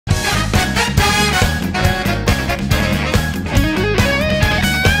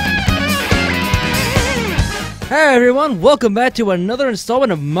Hey everyone, welcome back to another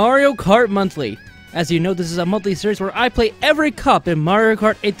installment of Mario Kart Monthly. As you know, this is a monthly series where I play every cup in Mario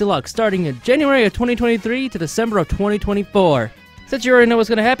Kart 8 Deluxe, starting in January of 2023 to December of 2024. Since you already know what's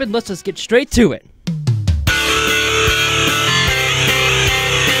going to happen, let's just get straight to it.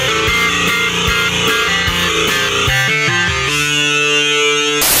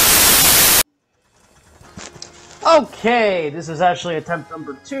 Okay, this is actually attempt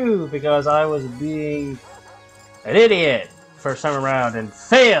number 2 because I was being an idiot first time around and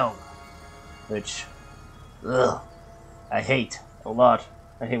failed, which, ugh, I hate a lot.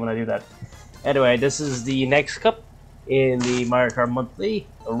 I hate when I do that. Anyway, this is the next cup in the Mario Kart Monthly,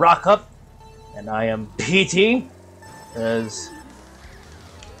 the Rock Cup, and I am PT because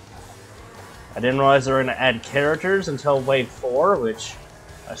I didn't realize they were going to add characters until Wave 4, which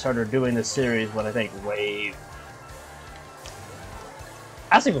I started doing this series when I think Wave...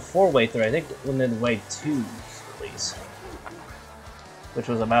 Actually, before Wave 3, I think when then Wave 2's release, which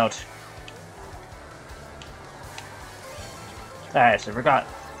was about... I actually forgot.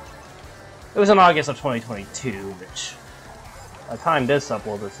 It was in August of 2022, which by the time this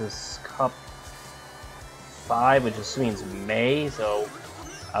upload, this is Cup 5, which just means May, so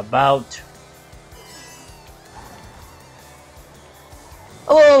about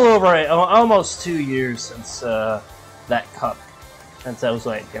a little over it, almost 2 years since that cup. Since that was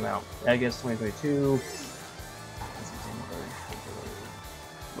like, you know, August 2022,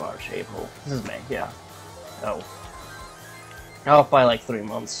 March, April. This is May, yeah. Oh. Off by like 3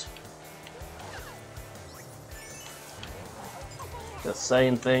 months. Just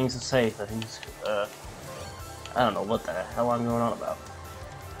saying things to say things. I don't know what the hell I'm going on about.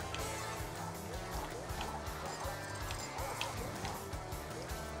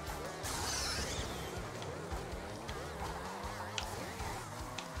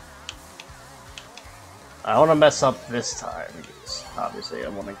 I want to mess up this time, because obviously I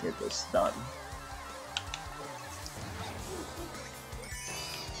want to get this done.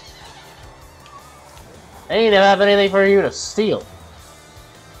 I didn't have anything for you to steal.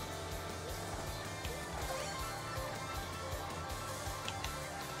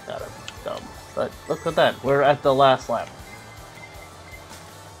 God, I'm dumb. But look at that, we're at the last lap.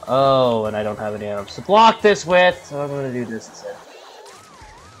 Oh, and I don't have any items to block this with, so I'm going to do this instead.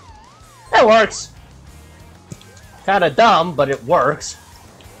 That works! Kinda dumb, but it works.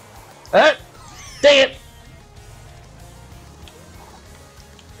 Dang it!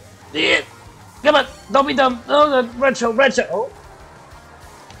 Dang it! Come on! Don't be dumb! Oh, red show! Oh!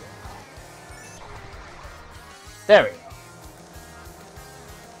 There we go.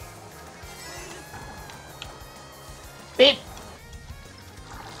 Beep!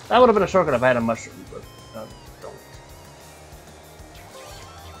 That would have been a shortcut if I had a mushroom, but don't.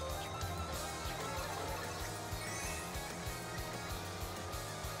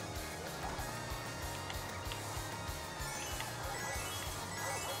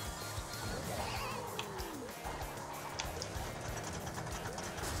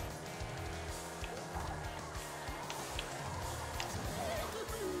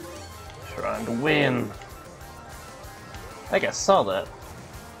 Trying to win. I think I saw that.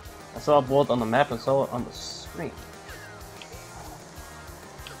 I saw it both on the map and saw it on the screen.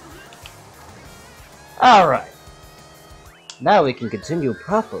 Alright. Now we can continue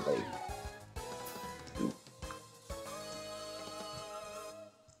properly.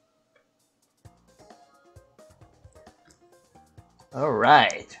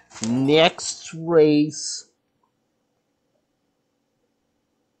 Alright. Next race.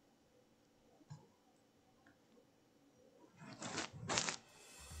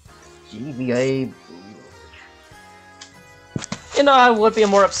 GBA. You know, I would be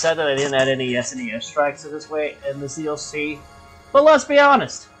more upset that I didn't add any SNES tracks in this DLC. But let's be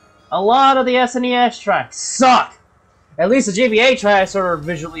honest, a lot of the SNES tracks suck. At least the GBA tracks are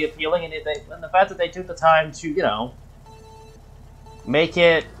visually appealing, and the fact that they took the time to, you know, make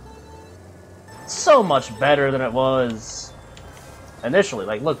it so much better than it was initially.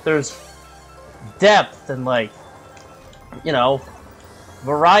 Like, look, there's depth and, like, you know,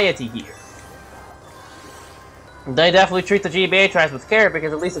 variety here. They definitely treat the GBA tracks with care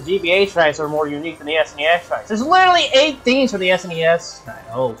because at least the GBA tracks are more unique than the SNES tracks. There's literally 8 themes for the SNES. I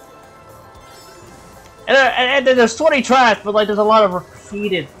know. And there's 20 tracks, but like there's a lot of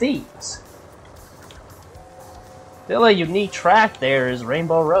repeated themes. The only unique track there is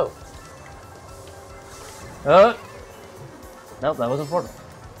Rainbow Road. Nope, that wasn't for me.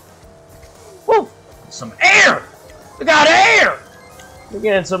 Woo! Some air! We got air! We're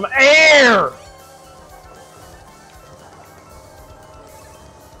getting some air!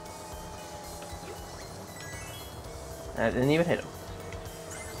 I didn't even hit him.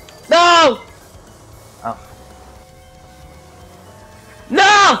 No! Oh.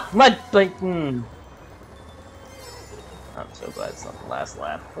 No! My, like, I'm so glad it's not the last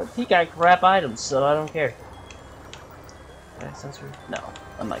lap. But he got crap items, so I don't care. Can I censor? No,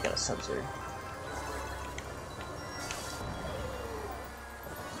 I'm not gonna censor.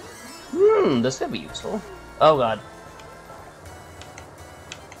 This could be useful. Oh god.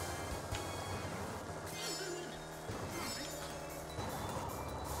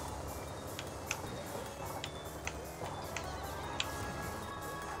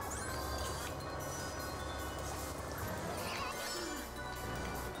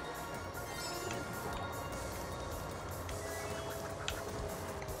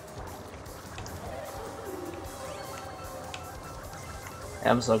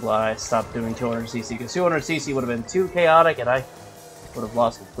 I'm so glad I stopped doing 200cc, because 200cc would have been too chaotic and I would have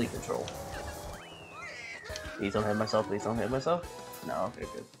lost complete control. Please don't hit myself, please don't hit myself. No, okay,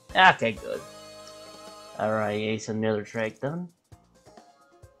 good. Okay, good. Alright, ace another track done.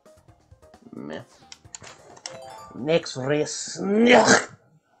 Meh. Next race.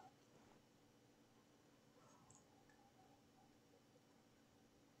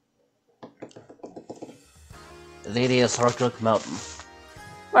 Ladies Harklook Mountain.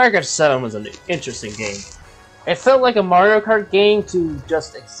 Mario Kart 7 was an interesting game. It felt like a Mario Kart game to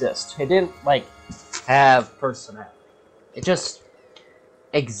just exist. It didn't, like, have personality. It just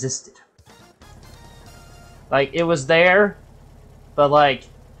existed. Like, it was there, but, like,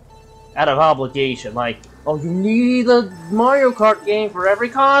 out of obligation. Like, oh, you need a Mario Kart game for every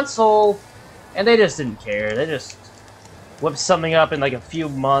console! And they just didn't care. They just whipped something up in, like, a few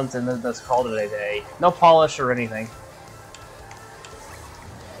months and then just called it a day. No polish or anything.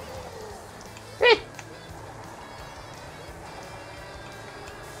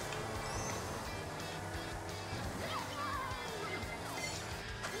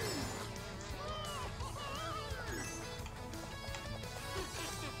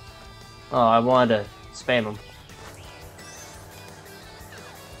 Oh, I wanted to spam him.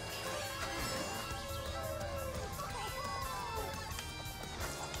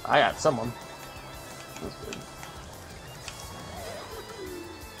 I got someone. That's good.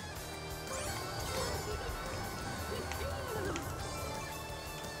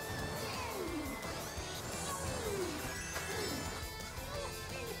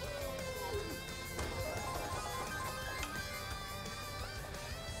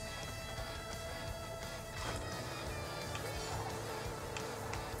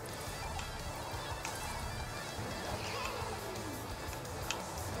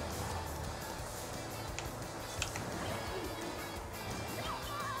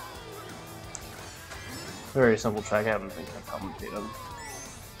 Very simple track, I haven't think I commentate on.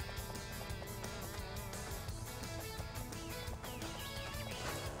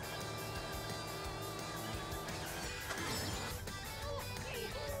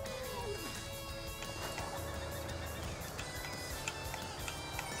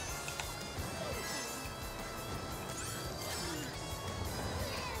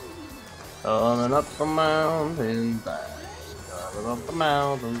 On and up the mountain, going up the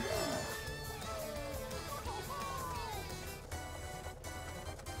mountain.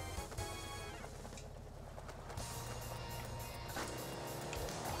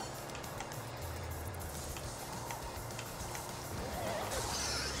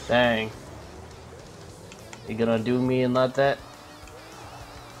 Dang. You gonna do me and not that?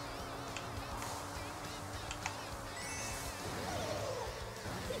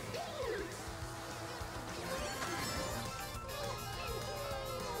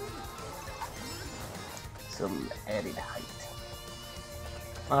 Some added height.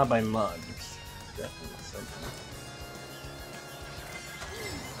 Not by much. Definitely something.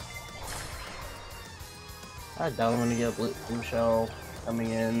 I doubt I'm gonna get a blue shell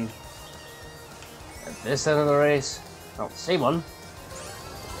coming in at this end of the race. I don't see one.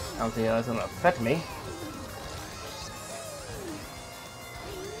 I don't think that's gonna affect me.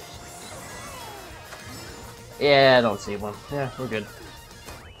 Yeah, I don't see one. Yeah, we're good.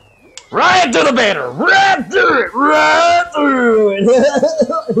 Right to the banner! Right through it! Right through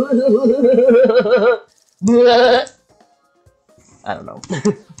it! I don't know.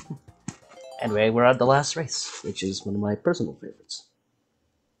 Anyway, we're at the last race, which is one of my personal favorites.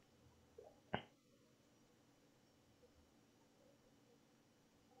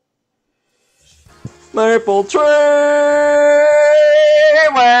 Maple Treeway!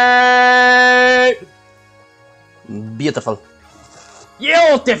 Beautiful.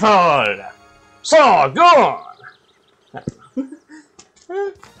 Beautiful! So good!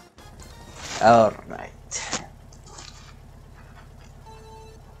 Alright.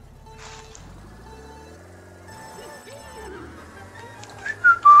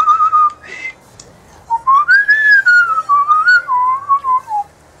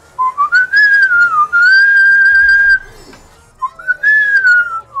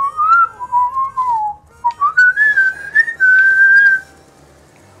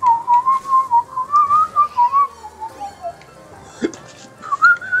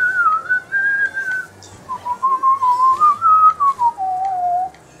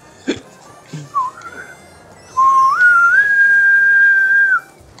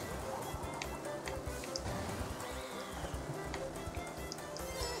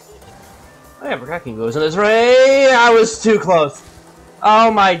 I forgot I can go in this ray. I was too close.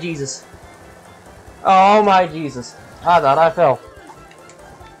 Oh my Jesus. Oh my Jesus. I thought I fell.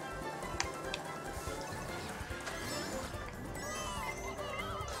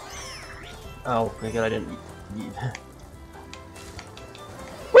 Oh, thank God I didn't.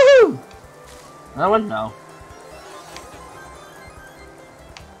 Woohoo! That one? No.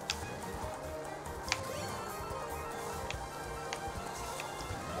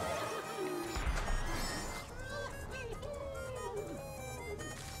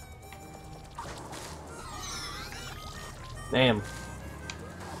 Damn.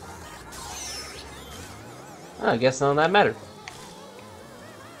 I guess none of that mattered.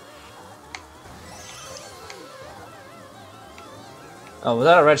 Oh, was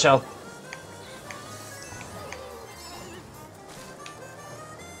that a red shell?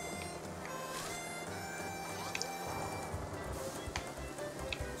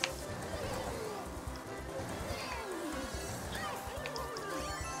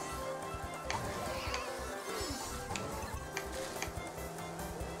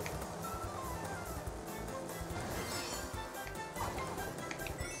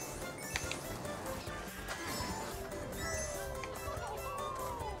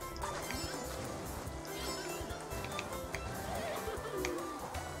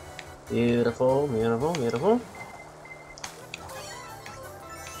 Beautiful, beautiful, beautiful.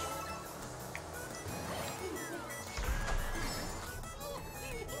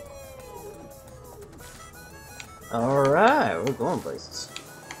 Alright, we're going places.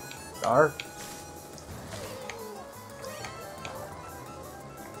 Star.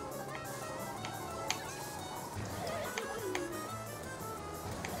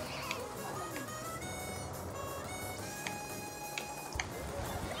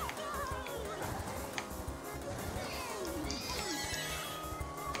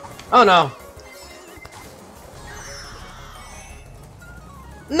 Oh no!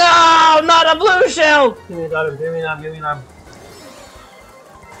 No! Not a blue shell! Give me that, give me that, give me that.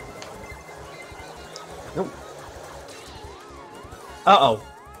 Nope. Uh-oh.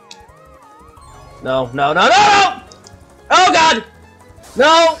 No, no, no, no, no! Oh god!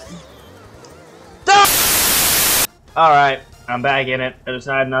 No! No! Alright, I'm back in it. I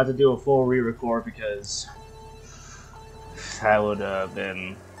decided not to do a full re-record because that would have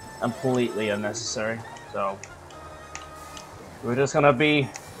been completely unnecessary. So we're just gonna be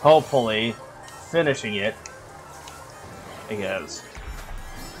hopefully finishing it because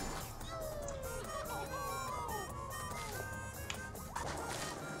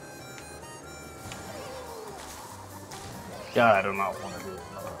God, I do not want to do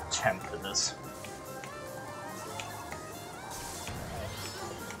another attempt at this.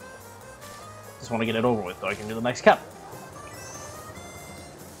 Just want to get it over with so I can do the next cup.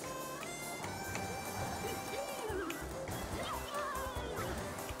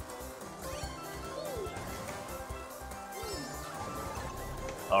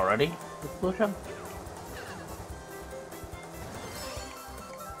 Already? Blue shell?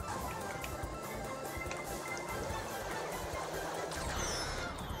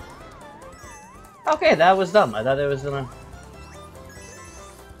 Okay, that was dumb. I thought it was gonna...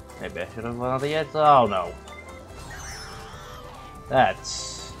 Maybe I should have went on the edge. Oh no.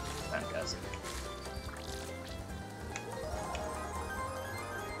 That's fantastic.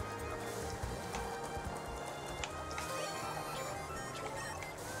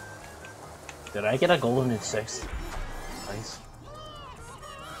 Did I get a golden in 6th? Nice.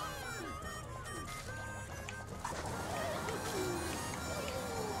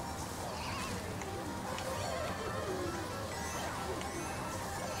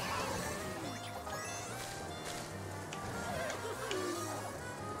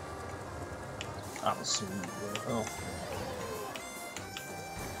 Oh, sweet. Oh.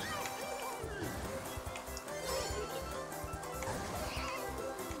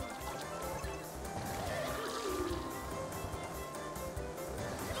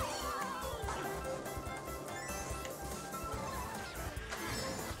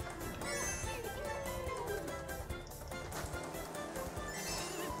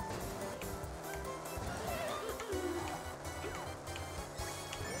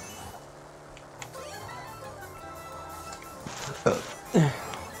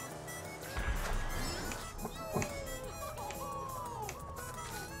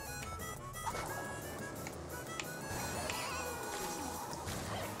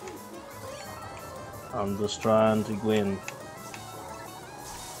 I'm just trying to win.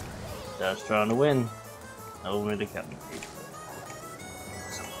 Just trying to win. Only the captain.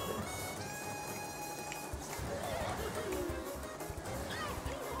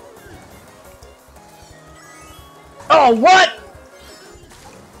 Oh, what?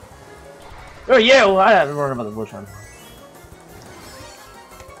 Who are you? I haven't heard about the bush one.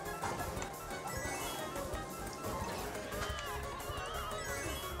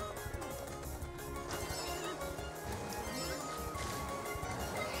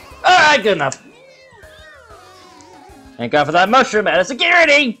 Alright, good enough. Thank God for that mushroom out of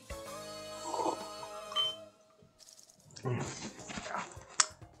security!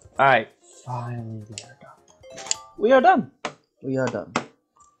 Alright, finally we are done. We are done.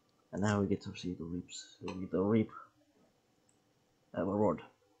 And now we get to see the reaps. We get to reap that reward.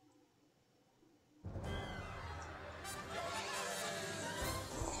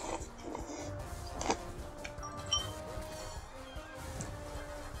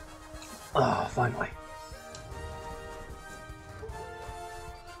 Ah, finally.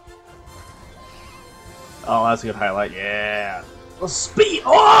 Oh, that's a good highlight, yeah. The speed!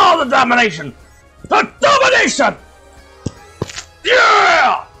 Oh, the domination! The domination!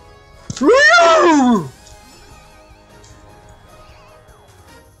 Yeah! Sweet!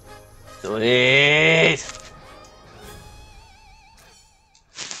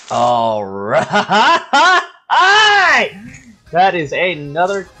 Alright! That is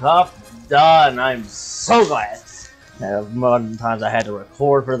another cup done. I'm so glad. One times I had to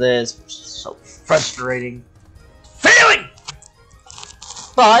record for this, which is so frustrating. Feeling!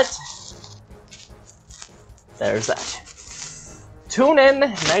 But there's that. Tune in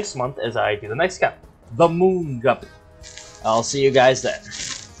next month as I do the next cup, the Moon Cup. I'll see you guys then.